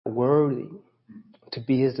worthy to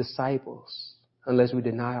be his disciples unless we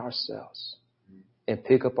deny ourselves and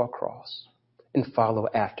pick up our cross and follow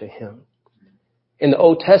after him. In the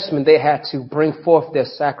Old Testament, they had to bring forth their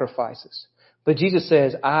sacrifices. But Jesus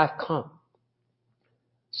says, I've come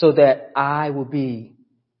so that I will be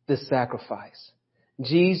the sacrifice.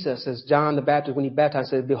 Jesus, as John the Baptist, when he baptized,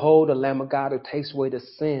 said, behold, the Lamb of God who takes away the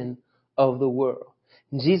sin of the world.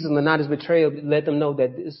 Jesus, in the night of his betrayal, let them know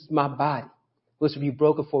that this is my body, which will be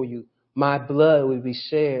broken for you. My blood will be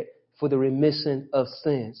shed for the remission of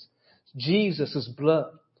sins. Jesus'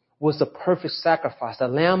 blood was the perfect sacrifice. The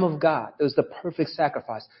Lamb of God is the perfect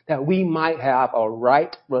sacrifice that we might have a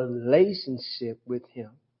right relationship with him.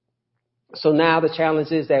 So now the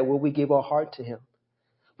challenge is that will we give our heart to him?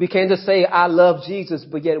 We can't just say, I love Jesus,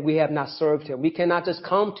 but yet we have not served him. We cannot just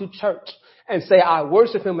come to church and say, I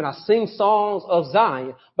worship him and I sing songs of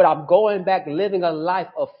Zion, but I'm going back living a life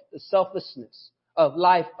of selflessness, a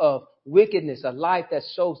life of wickedness, a life that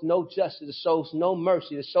shows no justice, that shows no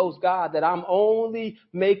mercy, that shows God that I'm only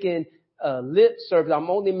making lip service, I'm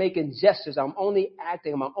only making gestures, I'm only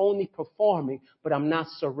acting, I'm only performing, but I'm not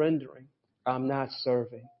surrendering, I'm not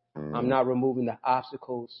serving, I'm not removing the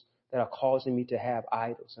obstacles that are causing me to have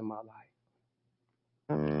idols in my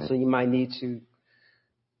life. So you might need to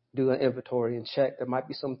do an inventory and check. There might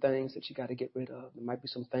be some things that you got to get rid of. There might be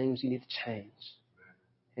some things you need to change.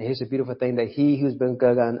 And here's the beautiful thing, that he who's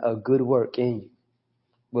begun a good work in you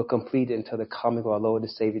will complete it until the coming of our Lord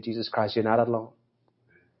and Savior Jesus Christ. You're not alone.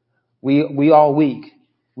 We are weak.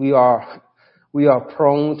 We are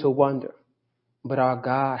prone to wonder. But our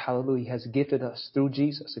God, hallelujah, has gifted us through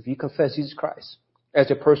Jesus. If you confess Jesus Christ as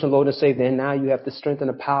your personal Lord and Savior, then now you have the strength and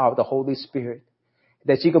the power of the Holy Spirit,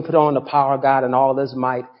 that you can put on the power of God and all his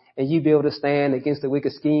might, and you be able to stand against the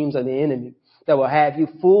wicked schemes of the enemy that will have you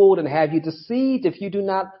fooled and have you deceived if you do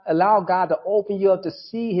not allow God to open you up to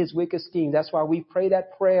see his wicked schemes. That's why we pray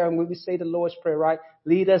that prayer, and when we say the Lord's Prayer, right?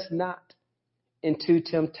 Lead us not into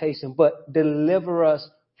temptation, but deliver us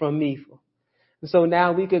from evil. And so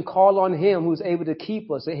now we can call on him who's able to keep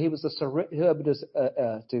us, and he was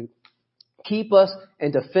to keep us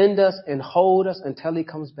and defend us and hold us until he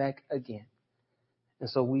comes back again. And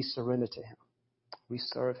so we surrender to him. We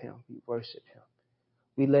serve him. We worship him.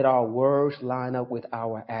 We let our words line up with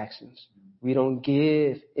our actions. We don't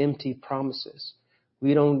give empty promises.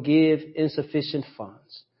 We don't give insufficient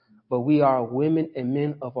funds. But we are women and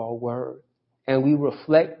men of our word. And we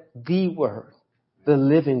reflect the word, the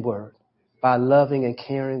living word, by loving and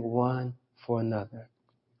caring one for another.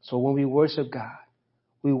 So when we worship God,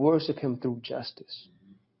 we worship him through justice.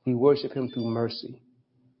 We worship him through mercy.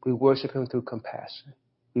 We worship him through compassion.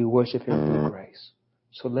 We worship him through grace.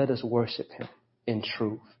 So let us worship him in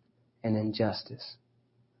truth and in justice.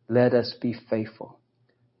 Let us be faithful.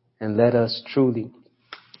 And let us truly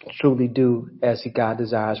do as God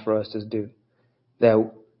desires for us to do.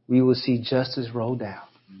 That we will see justice roll down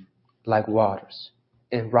like waters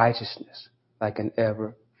and righteousness like an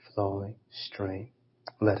ever-flowing stream.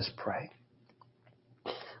 Let us pray.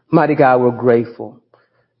 Mighty God, we're grateful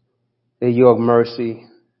that your mercy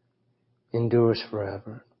endures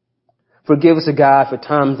forever. Forgive us, God, for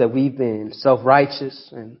times that we've been self-righteous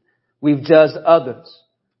and we've judged others.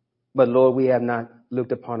 But Lord, we have not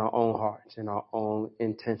looked upon our own hearts and our own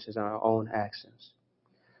intentions and our own actions.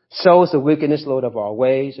 Show us the wickedness, Lord, of our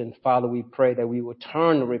ways. And Father, we pray that we will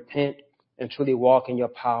turn to repent and truly walk in your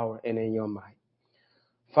power and in your might.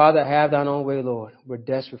 Father, have thine own way, Lord. We're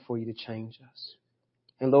desperate for you to change us.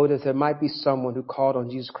 And Lord, if there might be someone who called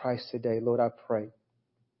on Jesus Christ today, Lord, I pray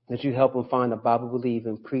that you help them find a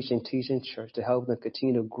Bible-believing, preaching, teaching church to help them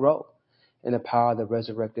continue to grow in the power of the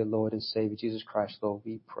resurrected Lord and Savior, Jesus Christ, Lord,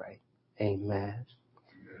 we pray. Amen.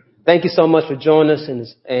 Thank you so much for joining us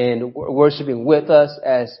and worshiping with us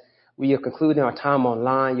as we are concluding our time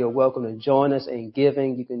online. You're welcome to join us in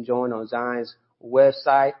giving. You can join on Zion's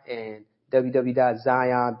website and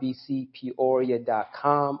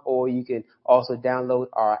www.zionbcpeoria.com, or you can also download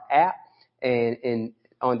our app and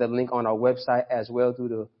on the link on our website as well through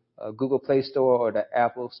the Google Play Store or the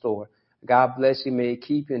Apple Store. God bless you. May He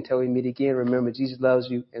keep you until we meet again. Remember, Jesus loves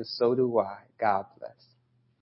you, and so do I. God bless.